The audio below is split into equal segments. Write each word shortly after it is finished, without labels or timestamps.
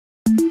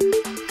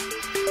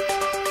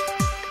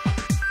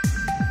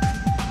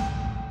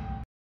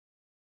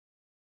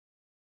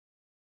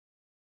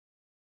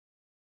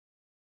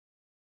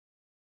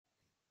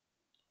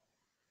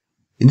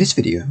In this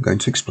video, I'm going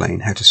to explain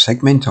how to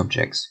segment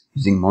objects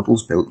using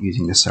models built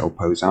using the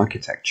Cellpose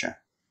architecture.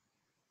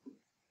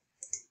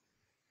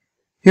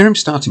 Here I'm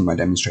starting by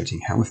demonstrating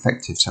how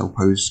effective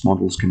Cellpose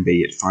models can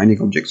be at finding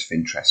objects of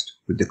interest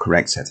with the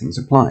correct settings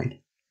applied.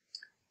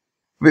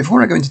 But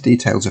before I go into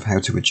details of how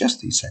to adjust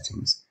these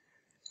settings,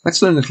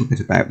 let's learn a little bit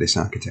about this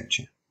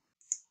architecture.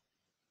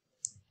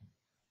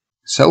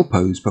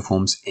 Cellpose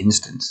performs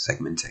instant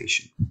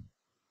segmentation.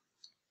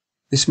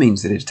 This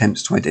means that it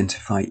attempts to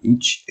identify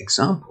each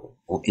example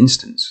or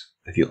instance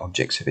of your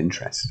objects of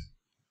interest.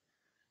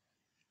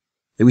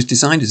 It was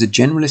designed as a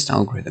generalist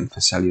algorithm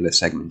for cellular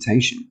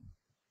segmentation,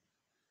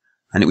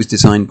 and it was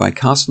designed by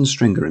Carsten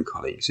Stringer and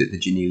colleagues at the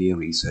Genelia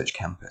Research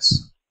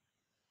Campus.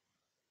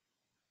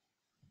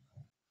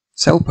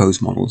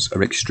 Cellpose models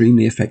are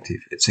extremely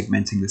effective at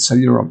segmenting the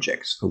cellular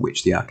objects for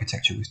which the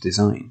architecture was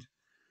designed,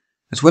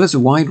 as well as a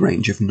wide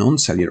range of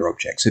non-cellular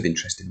objects of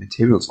interest in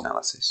materials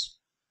analysis.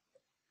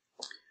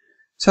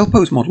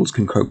 Cellpose models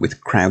can cope with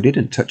crowded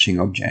and touching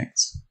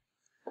objects,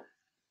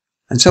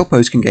 and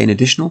Cellpose can gain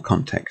additional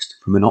context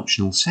from an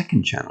optional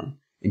second channel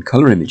in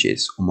color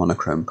images or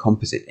monochrome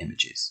composite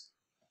images.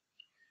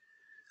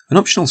 An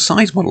optional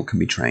size model can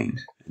be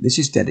trained, and this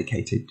is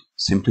dedicated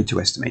simply to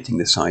estimating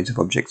the size of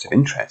objects of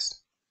interest.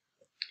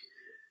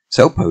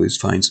 Cellpose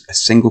finds a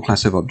single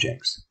class of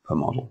objects per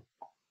model.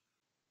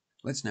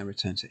 Let's now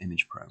return to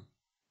imagepro.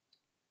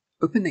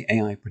 Open the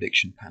AI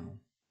prediction panel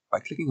by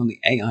clicking on the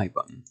AI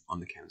button on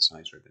the count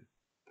size ribbon.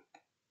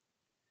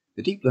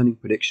 The Deep Learning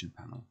Prediction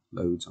panel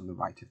loads on the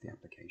right of the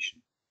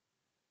application.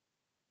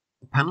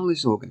 The panel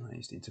is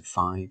organized into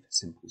 5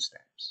 simple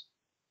steps.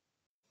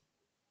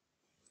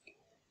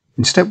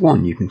 In step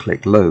 1, you can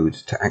click Load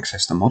to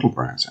access the model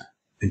browser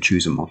and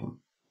choose a model.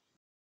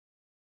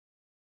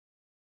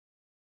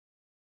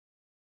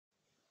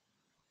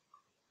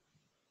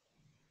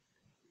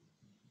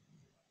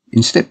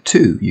 In step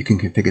 2, you can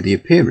configure the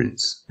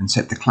appearance and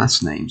set the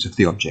class names of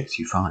the objects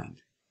you find.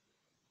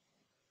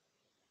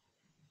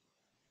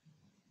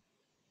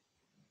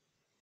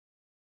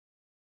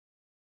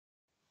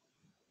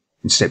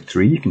 In step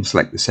 3, you can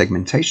select the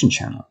segmentation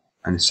channel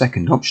and a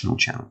second optional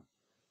channel.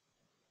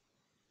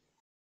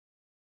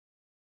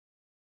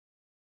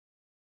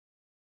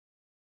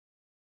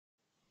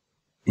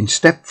 In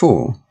step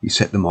 4, you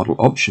set the model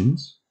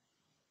options,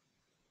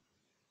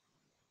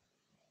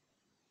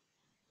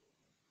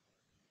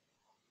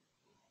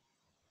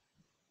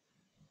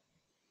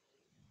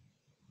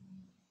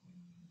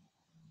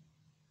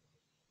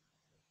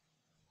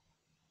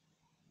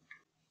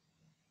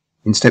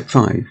 in step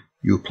 5,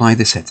 you apply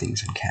the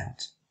settings and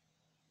count.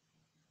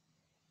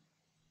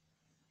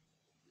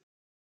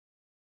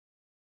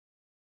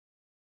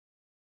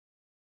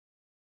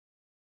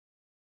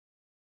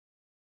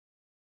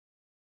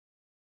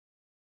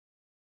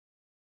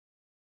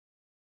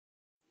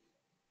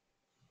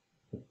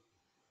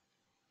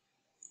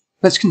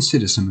 Let's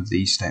consider some of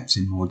these steps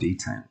in more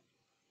detail,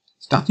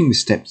 starting with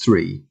step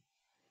 3,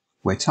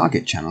 where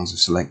target channels are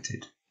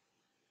selected.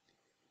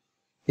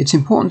 It's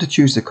important to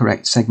choose the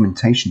correct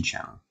segmentation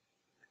channel,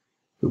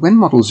 but when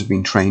models have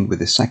been trained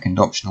with a second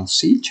optional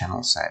seed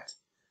channel set,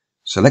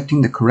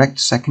 selecting the correct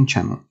second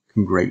channel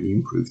can greatly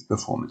improve the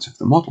performance of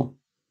the model.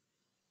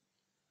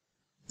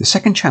 The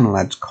second channel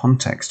adds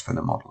context for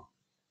the model.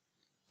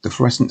 The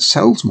fluorescent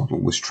cells model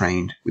was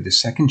trained with the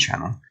second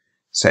channel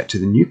set to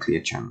the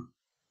nuclear channel.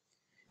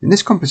 In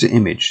this composite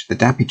image, the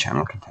DAPI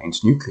channel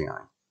contains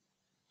nuclei.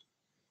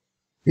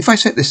 If I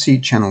set the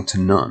seed channel to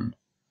none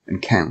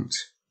and count,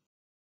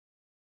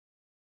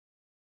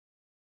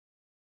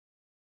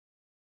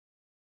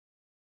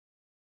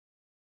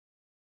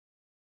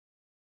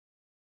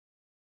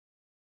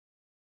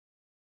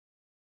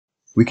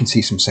 we can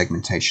see some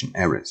segmentation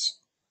errors.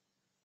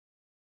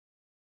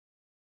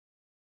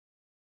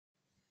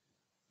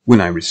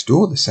 When I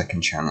restore the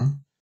second channel,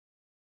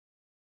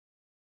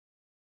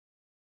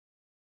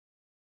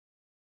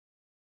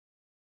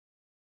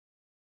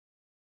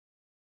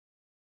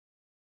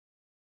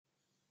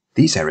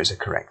 these errors are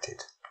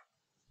corrected.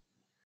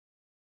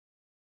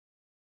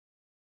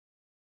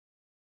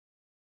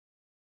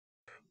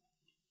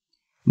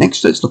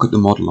 Next, let's look at the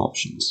model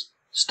options,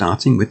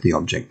 starting with the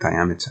object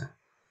diameter.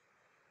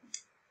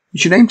 You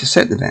should aim to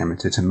set the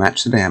diameter to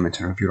match the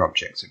diameter of your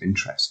objects of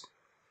interest.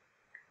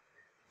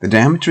 The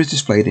diameter is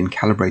displayed in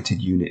calibrated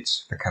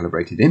units for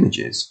calibrated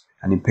images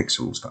and in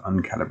pixels for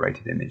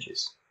uncalibrated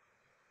images.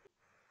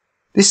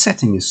 This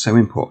setting is so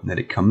important that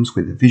it comes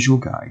with a visual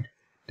guide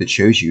that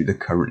shows you the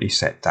currently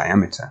set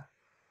diameter.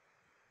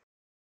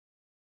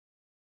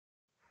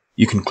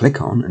 You can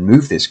click on and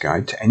move this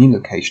guide to any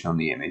location on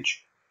the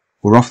image,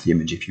 or off the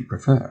image if you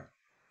prefer.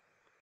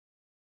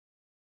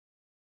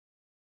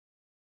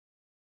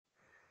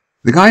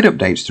 The guide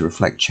updates to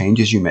reflect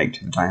changes you make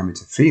to the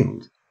diameter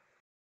field,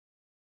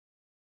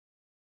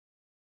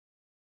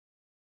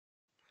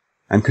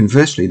 and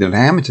conversely the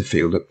diameter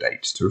field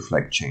updates to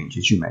reflect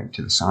changes you make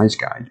to the size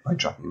guide by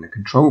dragging the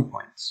control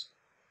points.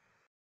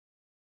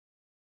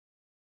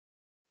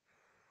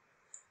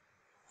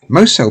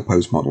 Most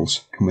Cellpose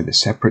models come with a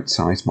separate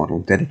size model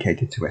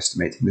dedicated to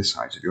estimating the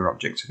size of your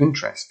objects of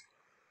interest.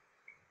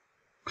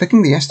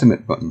 Clicking the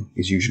Estimate button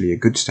is usually a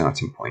good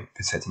starting point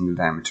for setting the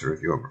diameter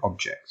of your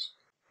objects.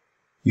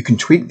 You can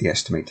tweak the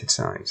estimated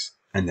size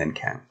and then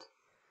count.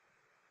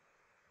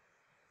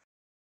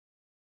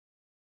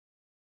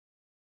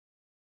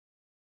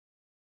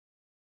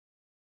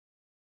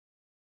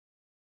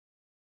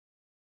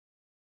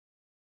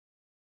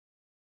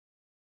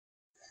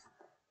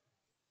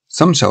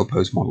 Some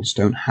Cellpose models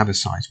don't have a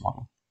size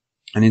model,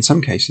 and in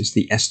some cases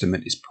the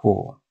estimate is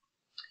poor.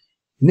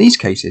 In these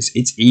cases,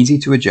 it's easy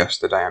to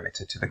adjust the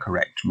diameter to the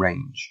correct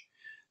range.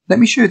 Let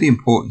me show you the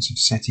importance of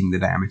setting the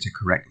diameter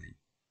correctly.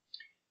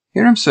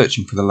 Here I'm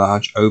searching for the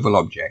large oval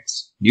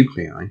objects,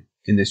 nuclei,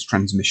 in this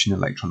transmission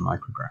electron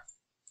micrograph.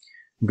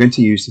 I'm going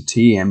to use the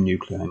TEM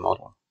nuclei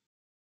model.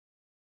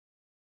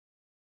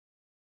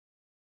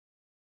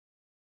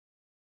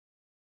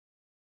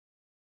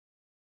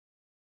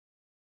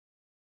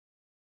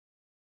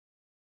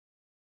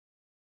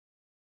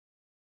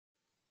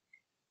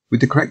 With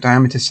the correct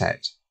diameter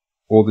set,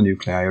 all the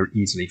nuclei are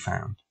easily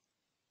found.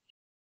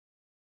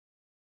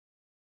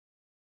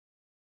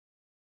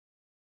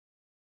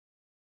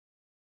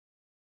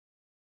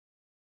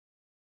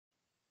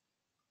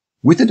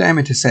 With the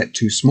diameter set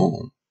too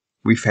small,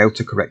 we fail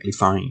to correctly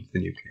find the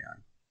nuclei.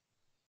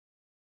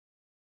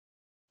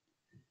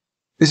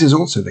 This is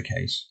also the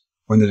case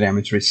when the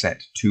diameter is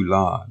set too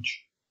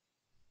large.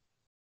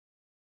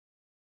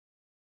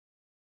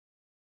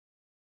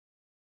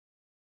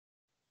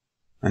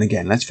 And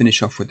again, let's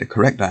finish off with the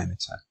correct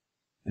diameter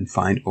and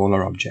find all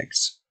our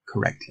objects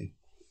correctly.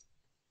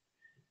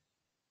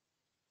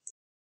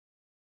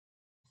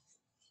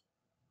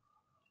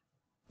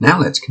 Now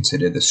let's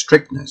consider the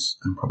strictness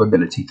and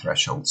probability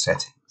threshold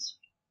settings.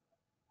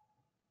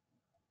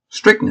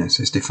 Strictness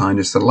is defined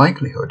as the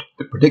likelihood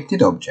that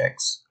predicted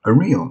objects are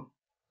real.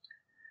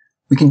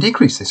 We can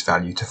decrease this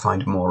value to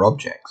find more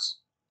objects,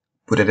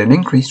 but at an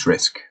increased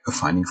risk of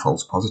finding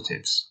false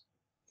positives.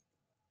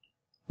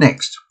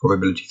 Next,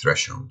 probability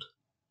threshold.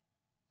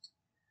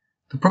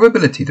 The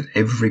probability that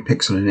every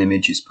pixel in an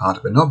image is part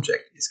of an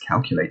object is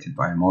calculated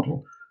by a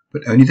model,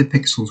 but only the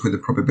pixels with a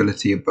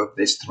probability above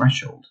this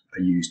threshold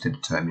are used to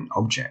determine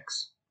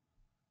objects.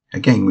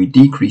 Again, we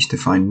decrease to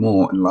find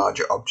more and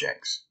larger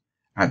objects,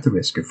 at the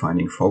risk of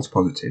finding false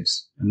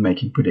positives and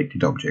making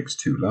predicted objects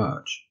too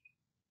large.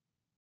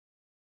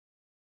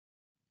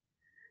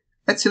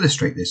 Let's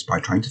illustrate this by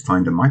trying to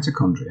find the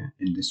mitochondria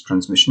in this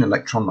transmission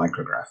electron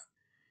micrograph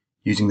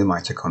using the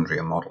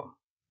mitochondria model.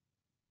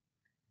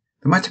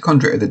 The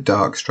mitochondria are the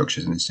dark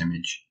structures in this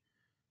image.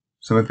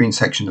 Some have been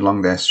sectioned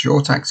along their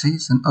short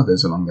axes and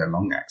others along their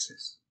long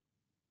axis.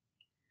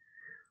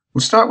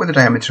 We'll start with a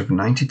diameter of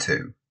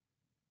 92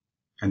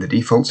 and the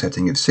default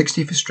setting of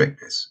 60 for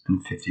strictness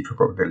and 50 for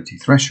probability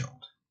threshold.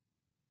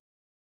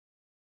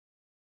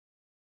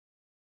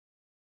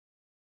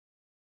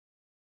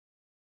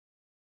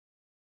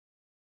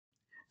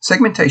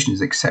 Segmentation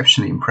is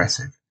exceptionally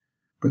impressive,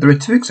 but there are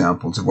two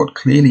examples of what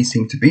clearly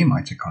seem to be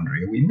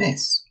mitochondria we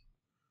miss.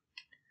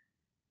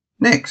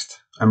 Next,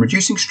 I'm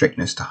reducing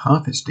strictness to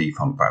half its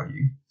default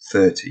value,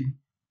 30,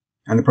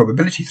 and the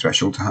probability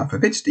threshold to half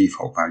of its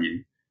default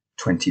value,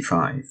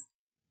 25.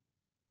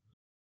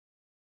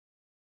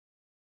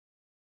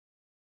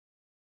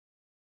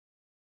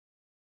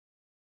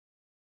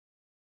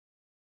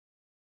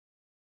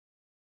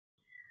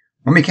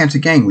 When we count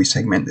again, we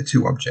segment the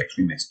two objects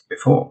we missed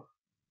before.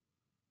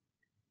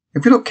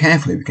 If we look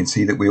carefully, we can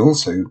see that we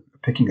also are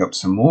picking up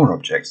some more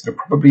objects that are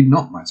probably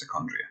not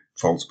mitochondria,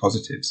 false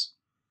positives.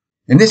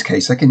 In this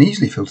case, I can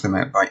easily filter them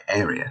out by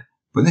area,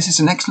 but this is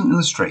an excellent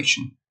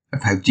illustration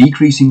of how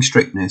decreasing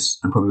strictness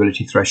and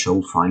probability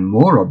threshold find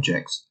more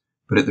objects,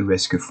 but at the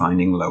risk of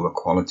finding lower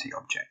quality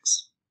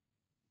objects.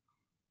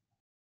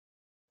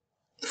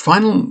 The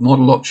final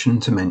model option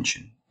to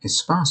mention is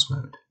sparse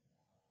mode.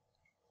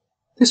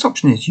 This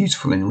option is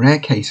useful in rare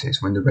cases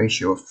when the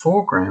ratio of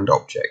foreground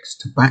objects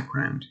to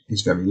background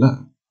is very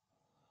low,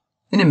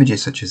 in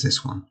images such as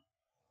this one.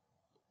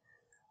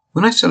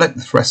 When I select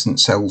the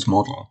fluorescent cells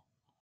model,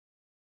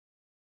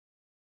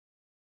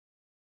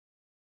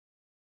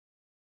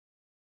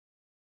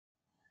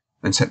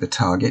 and set the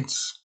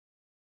targets,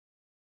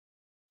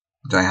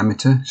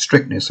 diameter,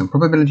 strictness and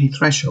probability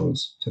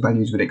thresholds to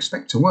values we'd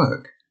expect to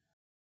work,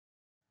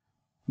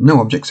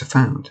 no objects are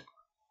found.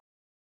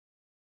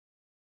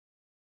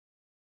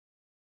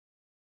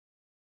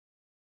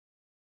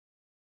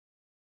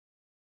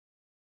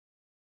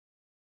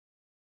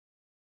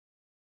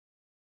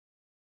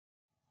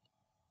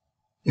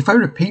 If I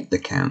repeat the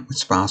count with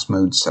sparse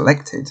mode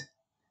selected,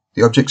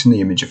 the objects in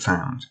the image are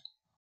found.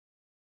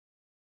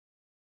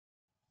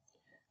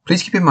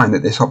 Please keep in mind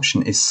that this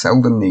option is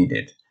seldom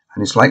needed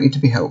and is likely to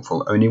be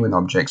helpful only when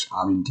objects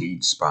are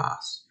indeed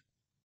sparse.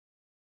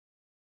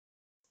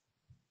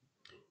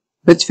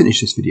 Let's finish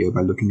this video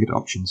by looking at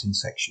options in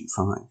section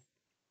 5.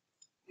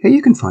 Here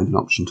you can find an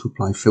option to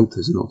apply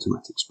filters and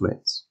automatic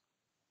splits.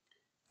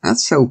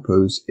 As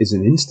Cellpose is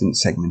an instant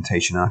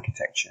segmentation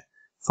architecture,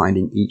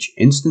 finding each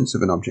instance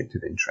of an object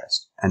of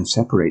interest and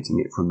separating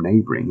it from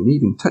neighbouring and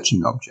even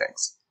touching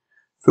objects,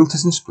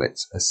 filters and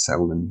splits are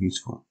seldom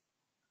useful.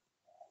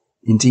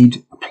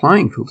 Indeed,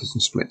 applying filters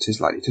and splits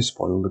is likely to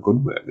spoil the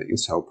good work that your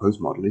Cellpose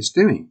model is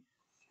doing,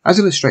 as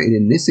illustrated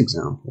in this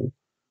example,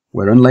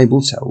 where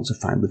unlabelled cells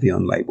are found with the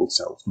unlabelled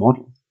cells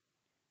model.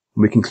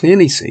 And we can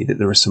clearly see that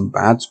there are some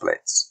bad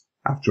splits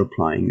after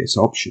applying this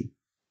option.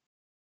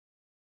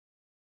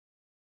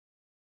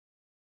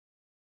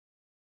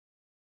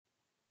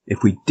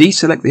 If we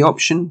deselect the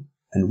option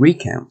and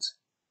recount,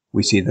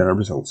 we see that our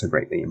results are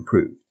greatly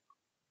improved.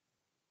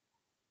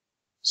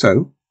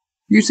 So,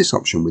 use this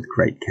option with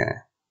great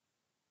care.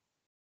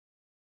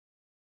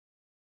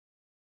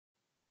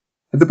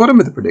 At the bottom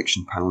of the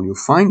prediction panel, you'll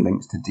find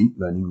links to deep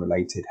learning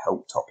related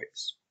help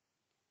topics.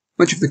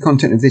 Much of the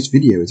content of this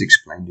video is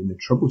explained in the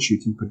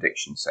troubleshooting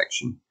prediction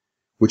section,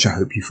 which I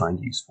hope you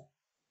find useful.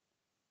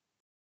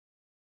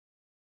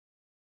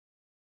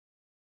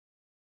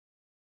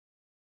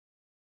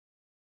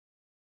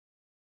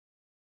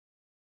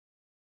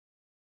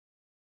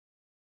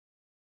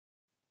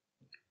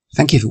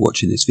 Thank you for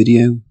watching this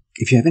video.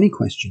 If you have any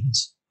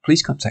questions,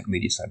 please contact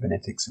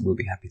Cybernetics and we'll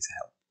be happy to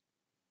help.